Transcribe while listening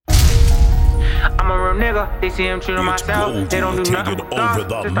real nigga. They see him treating myself. They don't do nothing but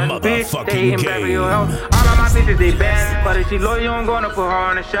thugs. Just like a bitch, they eating back for your health. All of my bitches, they bad. But if she loyal, I'm gonna put her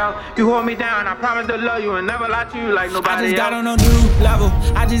on the shelf. You hold me down, I promise to love you and never lie to you like nobody else. I just got on a new level.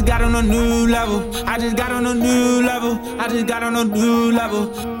 I just got on a new level. I just got on a new level. I just got on a new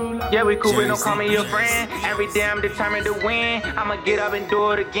level. Yeah, we cool, but don't call me your friend. Every day I'm determined to win. I'ma get up and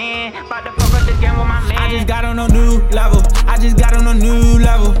do it again. About to fuck up the game with my man. I just got on a new level. I just got on a new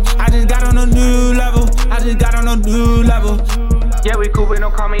level. I just got on a new level. I just got on a new level. Yeah, we cool, but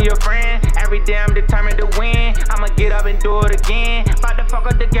don't call me your friend. Every day I'm determined to win. I'ma get up and do it again. About to fuck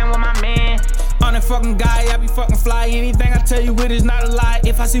up the game with my man. On a fucking guy, I be fucking fly. Anything I tell you with is not a lie.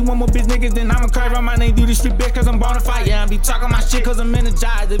 If I see one more bitch niggas, then I'ma curve on my name through the street bitch, cause I'm bonafide. Yeah, I be talking my shit cause I'm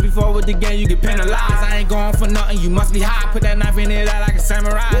energized. If you fall with the game, you get penalized. I ain't going for nothing, you must be high. Put that knife in it out like a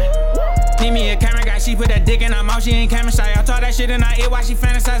samurai. Need me a camera guy, she put that dick in her mouth, she ain't camera shy. I taught that shit in her ear while she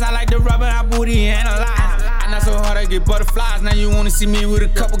fantasize. I like the rubber, I booty analyze. I not so hard I get butterflies. Now you wanna see me with a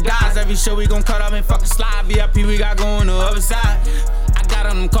couple guys. Every show we gon' cut up and fucking slide. VIP we got going the other side. Got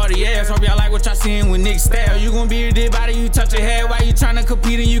on them Cartiers, hope y'all like what y'all seeing with niggas style. You gon' be a dead body, you touch your head. Why you tryna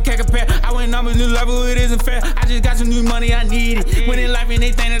compete and you can't compare? I went up a new level, it isn't fair. I just got some new money, I need it. When in life and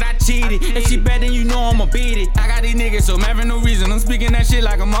they think that I cheated. If she bad, then you know I'ma beat it. I got these niggas, so man for no reason. I'm speaking that shit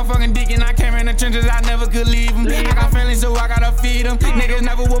like a motherfucking deacon. I came in the trenches, I never could leave them. I got feelings, so I gotta feed them. Niggas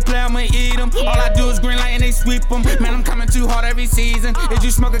never will play, I'ma eat them. All I do is green light and they sweep them. Man, I'm coming too hard every season. If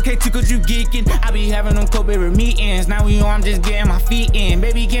you smoke a K2 cause you geeking, I be having them co-baby meetings. Now you know I'm just getting my feet in.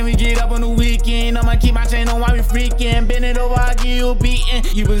 Baby, can we get up on the weekend? I'ma keep my chain on while we freaking. Bend it over, I'll give you a beating.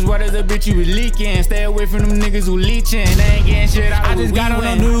 You was wet as a bitch, you was leaking. Stay away from them niggas who leeching. They ain't getting shit out. I just got on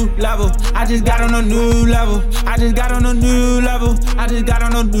a new level. I just got on a new level. I just got on a new level. I just got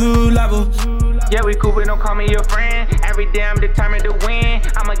on a new level. Yeah, we cool, but don't call me your friend. Every day I'm determined to win.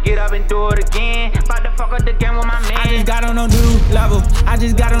 I'ma get up and do it again. About to fuck up the game with my man. I just got on a new level. I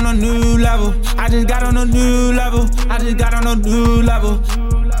just got on a new level. I just got on a new level. I just got on a new level.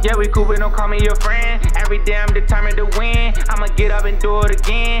 Yeah, we cool, but don't call me your friend. Every day I'm determined to win. I'ma get up and do it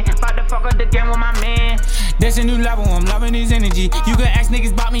again. About to fuck up the game with my man. That's a new level, I'm loving his energy. You can ask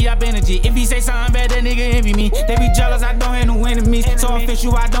niggas about me up energy. If he say something bad, that nigga envy me. They be jealous, I don't have no enemies. So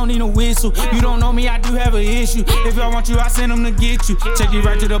official, I don't need a whistle. You don't know me, I do have an issue. If I want you, I send them to get you. Take you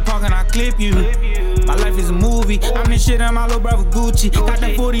right to the park and I clip you. My life is a movie. I'm the shit and my little brother Gucci. Got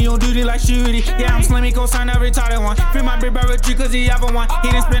that 40 on duty like Shooty. Yeah, I'm slimmy, co-sign every retarded one. Free my big brother tree cause he ever won. He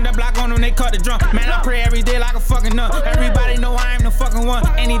didn't spend the block on him, they cut the drum. Man, I pray every day like a fucking nut. Everybody know I am the fucking one.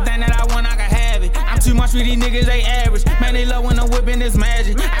 Anything that I want, I can have it. I'm too much for these niggas, they average. Man, they love when I'm whipping this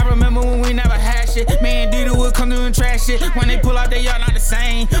magic. I remember when we never had shit. Me and Dita would come through and trash shit. When they pull out, they y'all not the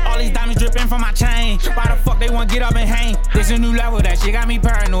same. All these diamonds dripping from my chain. Why the fuck they wanna get up and hang? This a new level, that shit got me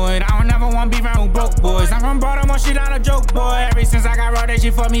paranoid. I don't never wanna be around with broke boys. I'm from Baltimore, shit not a joke, boy. Ever since I got raw, that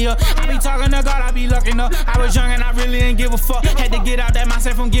shit fucked me up. I be talking to God, I be looking up. I was young and I really didn't give a fuck. Had to get out that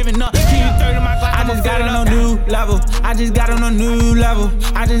mindset from giving up. Keep you 30 my clock, I just got on a new level. I just got on a new level.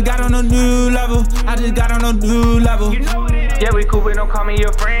 I just got on a new level. I just got on a new level. Yeah, we cool, but don't call me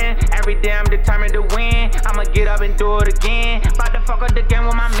your friend. Every day I'm determined to win. I'ma get up and do it again. About to fuck up the game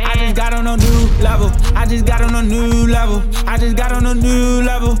with my man. I just got on a new level. I just got on a new level. I just got on a new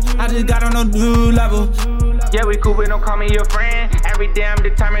level. I just got on a new level. Yeah, we cool, but don't call me your friend. Every day I'm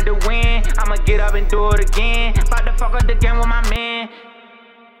determined to win. I'ma get up and do it again. About to fuck up the game with my man.